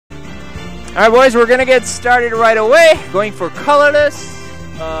Alright, boys, we're gonna get started right away. Going for colorless,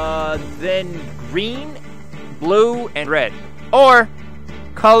 then green, blue, and red. Or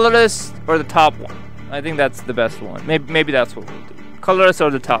colorless or the top one. I think that's the best one. Maybe that's what we'll do. Colorless or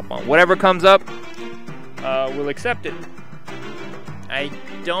the top one. Whatever comes up, we'll accept it. I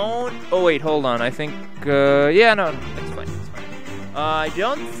don't... Oh, wait, hold on. I think... yeah, no, it's fine. It's fine. I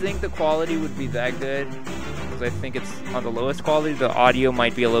don't think the quality would be that good. Because I think it's on the lowest quality. The audio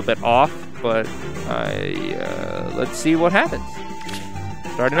might be a little bit off. But, let's see what happens.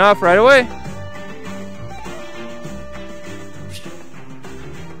 Starting off right away.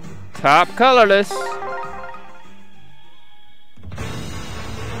 Top colorless.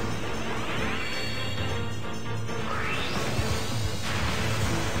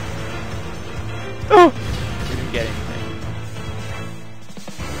 Oh! We didn't get anything.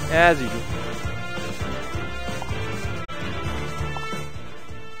 As usual.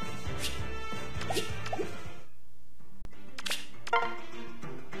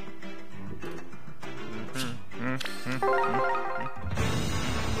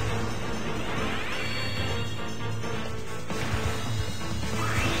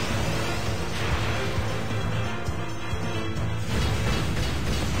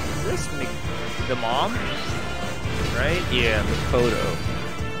 The mom? Right? Yeah, Makoto.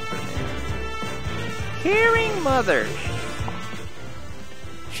 Caring mother.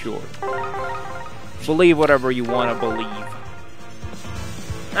 Sure. Believe whatever you want to believe.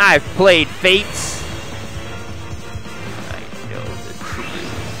 I've played Fates. I know the truth.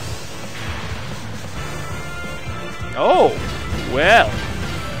 Oh, well.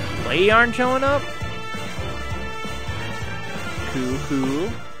 Play aren't showing up? Cool, cool.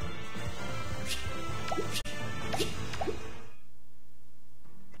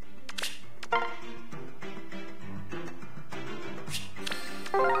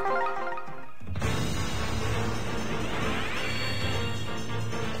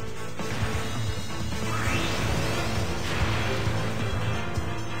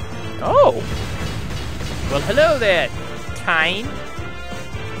 Oh! Well, hello there, Tyne.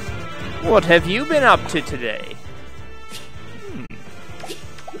 What have you been up to today?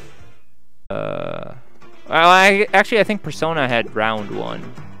 Well, I think Persona had round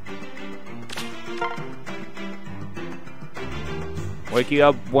 1. Wake you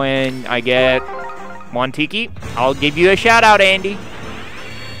up when I get 1 Tiki. I'll give you a shout out, Andy.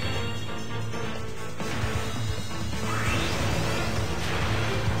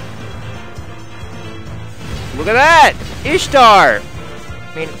 Look at that! Ishtar!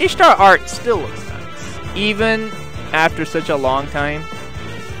 I mean, Ishtar art still looks nice. Even after such a long time.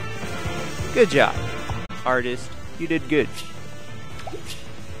 Good job, artist. You did good.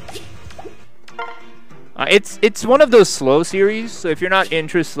 It's one of those slow series, so if you're not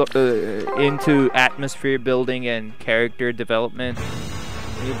into atmosphere building and character development,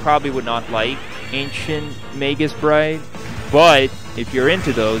 you probably would not like Ancient Magus Bride. But if you're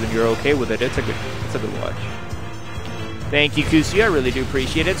into those and you're okay with it, it's a good watch. Thank you, Kusi. I really do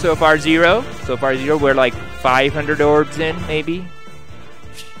appreciate it. So far, zero. We're like 500 orbs in, maybe.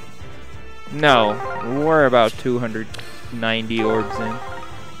 No, we're about 290 orbs in.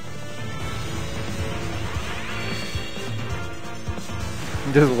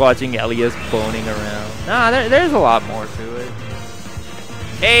 I'm just watching Elias boning around. Nah, there's a lot more to it.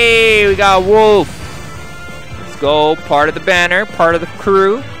 Hey, we got Wolf. Let's go. Part of the banner, part of the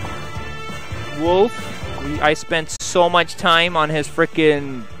crew. Wolf. I spent so much time on his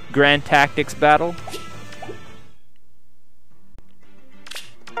frickin' Grand Tactics battle.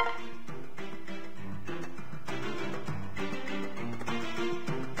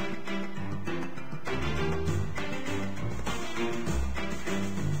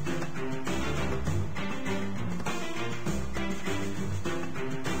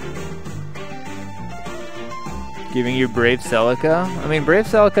 Giving you Brave Celica? I mean, Brave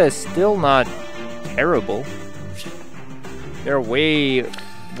Celica is still not terrible. There are way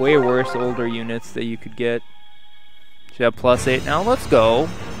worse older units that you could get. Should have +8 now. Let's go.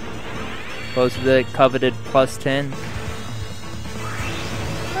 Close to the coveted +10.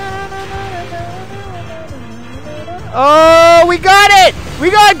 Oh, we got it!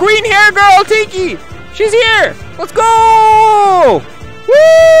 We got green hair girl Tiki! She's here! Let's go!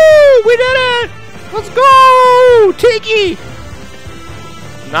 Woo! We did it! Let's go! Tiki!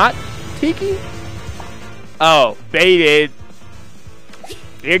 Not Tiki? Oh, baited.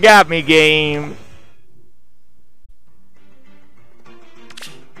 You got me, game.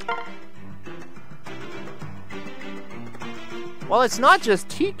 Well, it's not just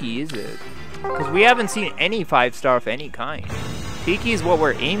Tiki, is it? Because we haven't seen any 5-star of any kind. Tiki is what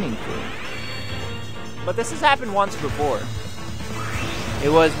we're aiming for. But this has happened once before. It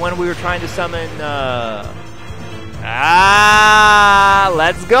was when we were trying to summon,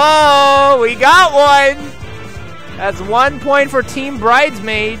 let's go! We got one! That's 1 point for Team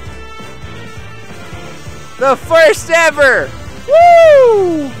Bridesmaid. The first ever!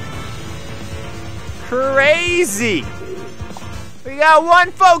 Woo! Crazy! We got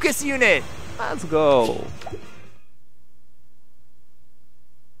one focus unit! Let's go.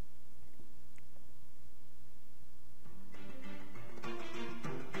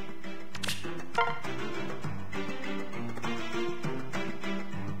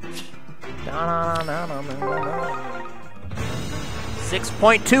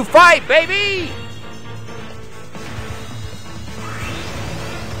 $6.25, baby!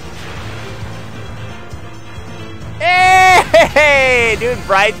 Hey, dude,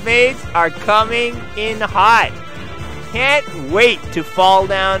 Bridesmaids are coming in hot. Can't wait to fall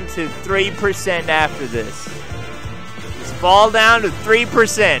down to 3% after this. Just fall down to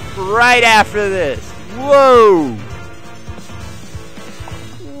 3% right after this. Whoa!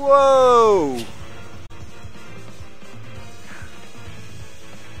 Whoa!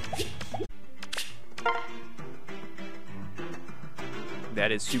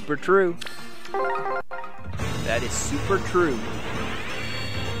 That is super true. That is super true.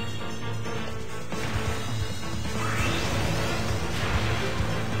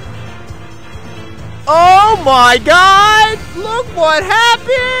 Oh my God! Look what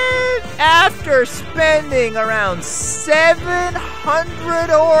happened! After spending around 700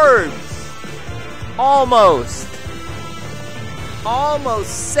 orbs. Almost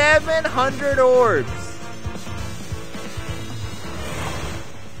 700 orbs.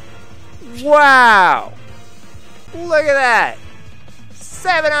 Wow! Look at that!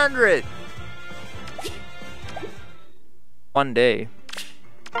 700! One day.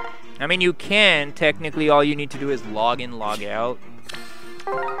 I mean, you can. Technically, all you need to do is log in, log out.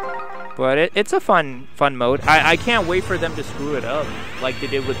 But it's a fun mode. I can't wait for them to screw it up, like they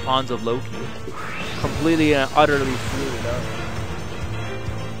did with Pawns of Loki. Completely and utterly screw it up.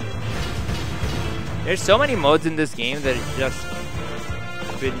 There's so many modes in this game that it's just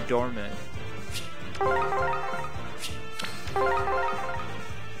been dormant.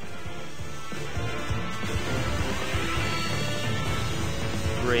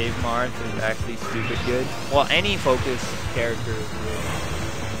 Brave Mars is actually stupid good. Well, any focus character is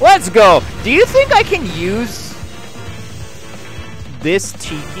good. Let's go! Do you think I can use this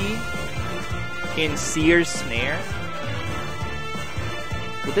Tiki in Seer's Snare?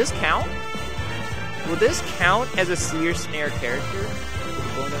 Would this count? Would this count as a Seer's Snare character?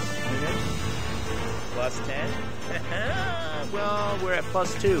 Bonus unit? Plus 10? Well, we're at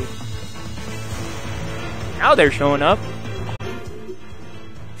plus 2. Now they're showing up.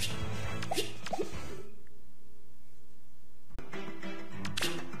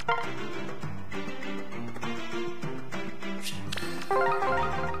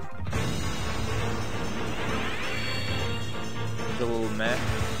 It's a little meh.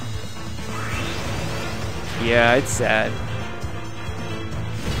 Yeah, it's sad.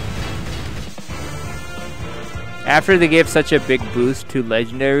 After they gave such a big boost to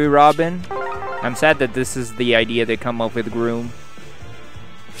Legendary Robin, I'm sad that this is the idea they come up with Groom.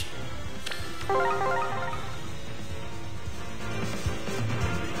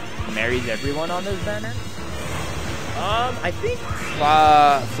 Marries everyone on this banner? I think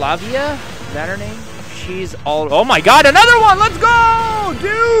Flavia? Is that her name? She's all... Oh my God, another one! Let's go!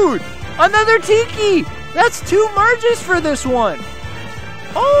 Dude! Another Tiki! That's 2 merges for this one!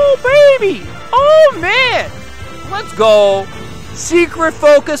 Oh, baby! Oh, man! Let's go! Secret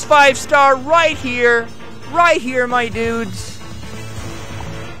Focus 5-star right here! Right here, my dudes!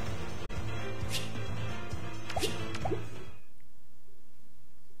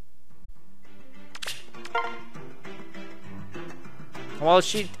 Well,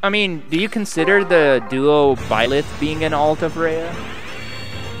 I mean, do you consider the duo Byleth being an alt of Rhea?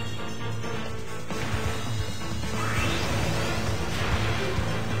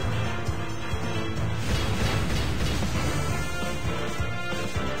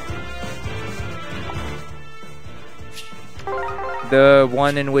 The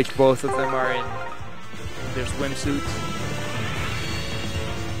one in which both of them are in their swimsuits.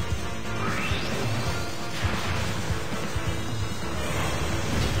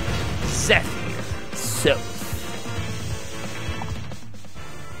 Zephyr Soph.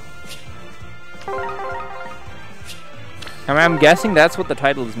 I mean, I'm guessing that's what the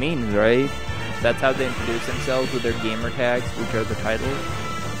titles means, right? That's how they introduce themselves with their gamer tags, which are the titles.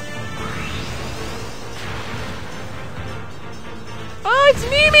 Oh, it's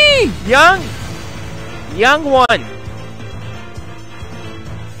Mimi! Young! Young one.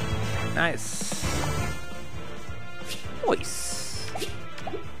 Nice. Nice.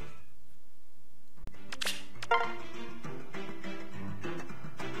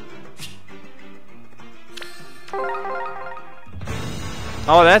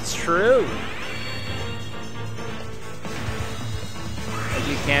 Oh, that's true.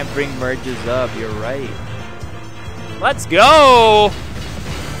 You can't bring merges up, you're right. Let's go!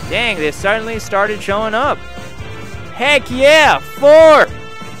 Dang, they suddenly started showing up. Heck yeah, 4!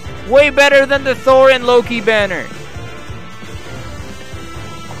 Way better than the Thor and Loki banner.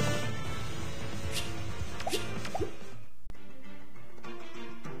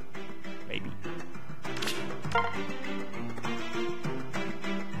 Maybe.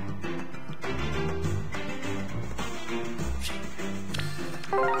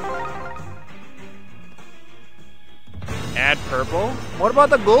 Add purple? What about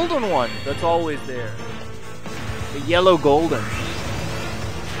the golden one that's always there? The yellow golden.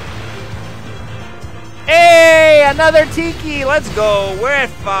 Hey, another Tiki. Let's go. We're at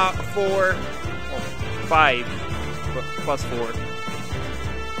 4. Oh, 5 plus 4.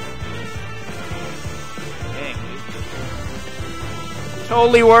 Dang, dude.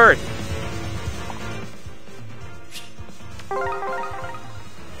 Totally worth.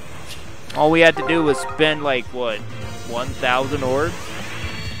 All we had to do was spend like what, 1,000 orbs?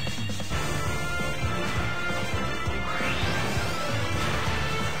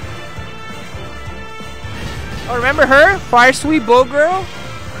 Oh, remember her? Fire Sweet Bow Girl?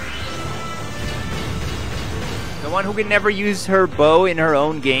 The one who could never use her bow in her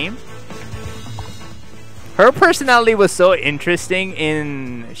own game? Her personality was so interesting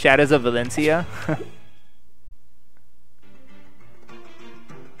in Shadows of Valencia.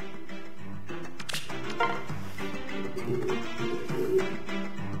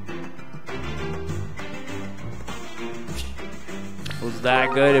 Was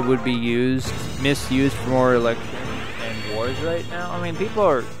that good? It would be misused for more elections and wars right now. I mean, people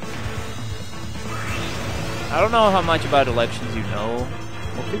are... I don't know how much about elections you know.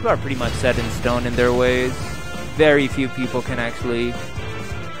 Well, people are pretty much set in stone in their ways. Very few people can actually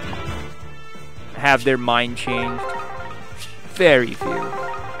have their mind changed. Very few.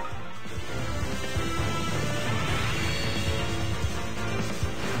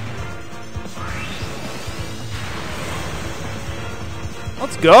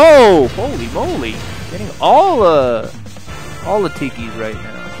 Let's go! Holy moly! Getting all the Tikis right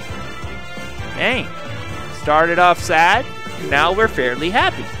now. Dang. Started off sad, now we're fairly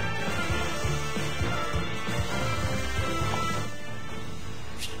happy.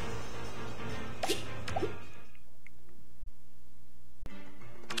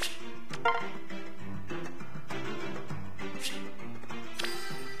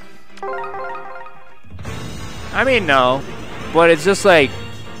 I mean, no. But it's just like,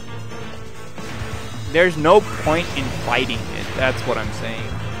 there's no point in fighting it. That's what I'm saying.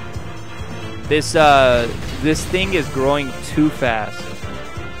 This thing is growing too fast.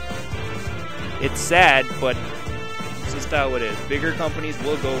 It's sad, but it's just how it is. Bigger companies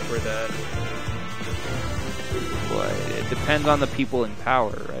will go for that. But it depends on the people in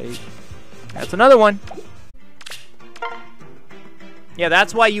power, right? That's another one. Yeah,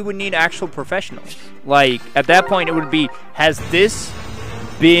 that's why you would need actual professionals. Like, at that point, it would be, has this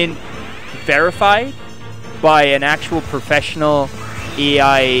been verified by an actual professional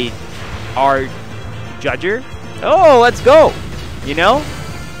AI art judger? Oh, let's go! You know?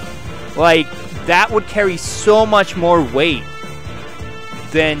 Like, that would carry so much more weight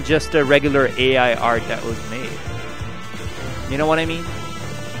than just a regular AI art that was made. You know what I mean?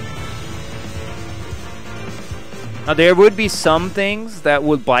 Now, there would be some things that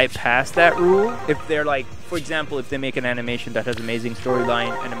would bypass that rule. If they're like, for example, if they make an animation that has amazing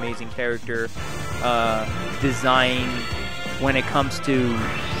storyline, an amazing character, design, when it comes to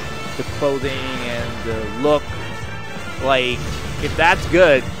the clothing and the look, like, if that's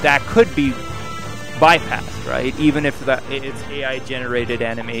good, that could be bypassed, right? Even if it's AI-generated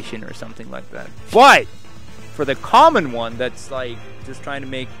animation or something like that. But for the common one that's like just trying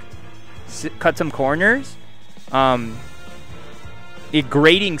to cut some corners, a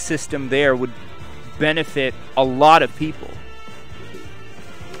grading system there would benefit a lot of people.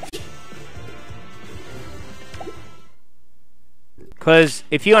 Because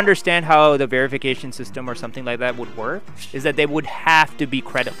if you understand how the verification system or something like that would work, is that they would have to be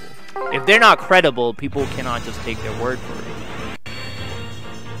credible. If they're not credible, people cannot just take their word for it.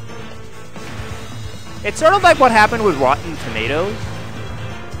 It's sort of like what happened with Rotten Tomatoes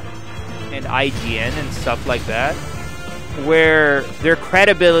and IGN and stuff like that, where their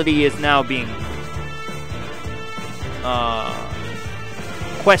credibility is now being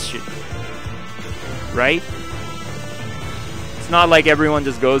question, right? It's not like everyone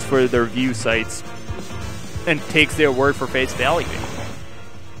just goes for their view sites and takes their word for face value.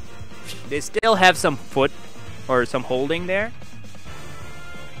 They still have some foot or some holding there,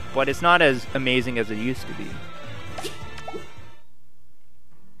 but it's not as amazing as it used to be.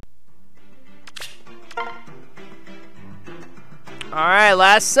 Alright,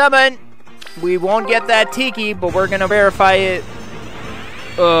 last summon. We won't get that Tiki, but we're gonna verify it.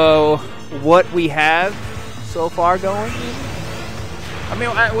 What we have so far going. I mean,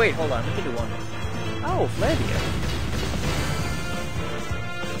 wait, hold on. We can do one more. Oh, Flavia.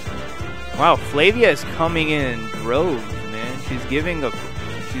 Wow, Flavia is coming in droves, man. She's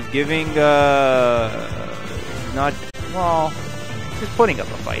not, well, she's putting up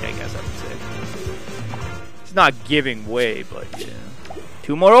a fight, I guess I would say. She's not giving way, but yeah.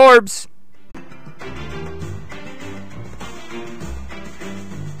 2 more orbs.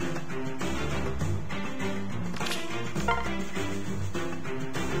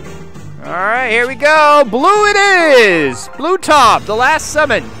 Alright, here we go. Blue it is! Blue top, the last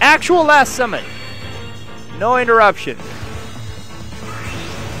summon. Actual last summon. No interruption.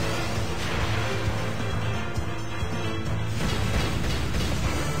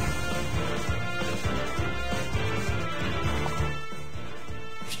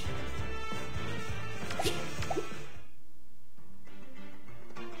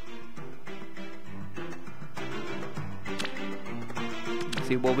 Let's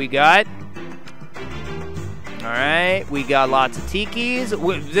see what we got. Alright, we got lots of Tikis.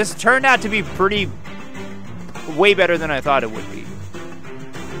 This turned out to be way better than I thought it would be.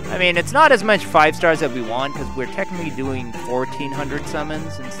 I mean, it's not as much 5 stars that we want, because we're technically doing 1,400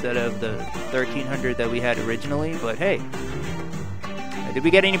 summons instead of the 1,300 that we had originally, but hey. Did we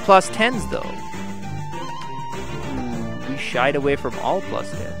get any plus 10s, though? We shied away from all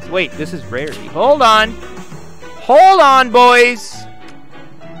plus 10s. Wait, this is rarity. Hold on! Hold on, boys!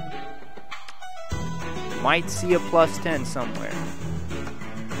 Might see a plus 10 somewhere.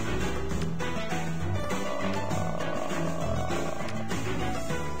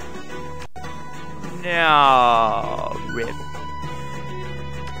 No, rip.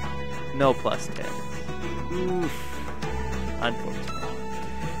 No plus 10. Oof. Unfortunate.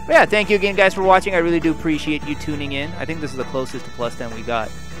 But yeah, thank you again, guys, for watching. I really do appreciate you tuning in. I think this is the closest to plus 10 we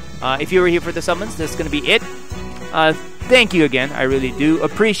got. If you were here for the summons, this is going to be it. Thank you again. I really do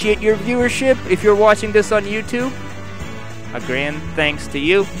appreciate your viewership. If you're watching this on YouTube, a grand thanks to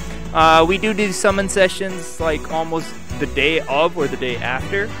you. We do these summon sessions like almost the day of or the day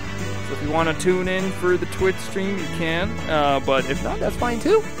after. So if you want to tune in for the Twitch stream, you can. But if not, that's fine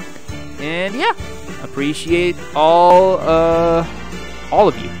too. And yeah, appreciate all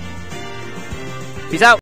of you. Peace out.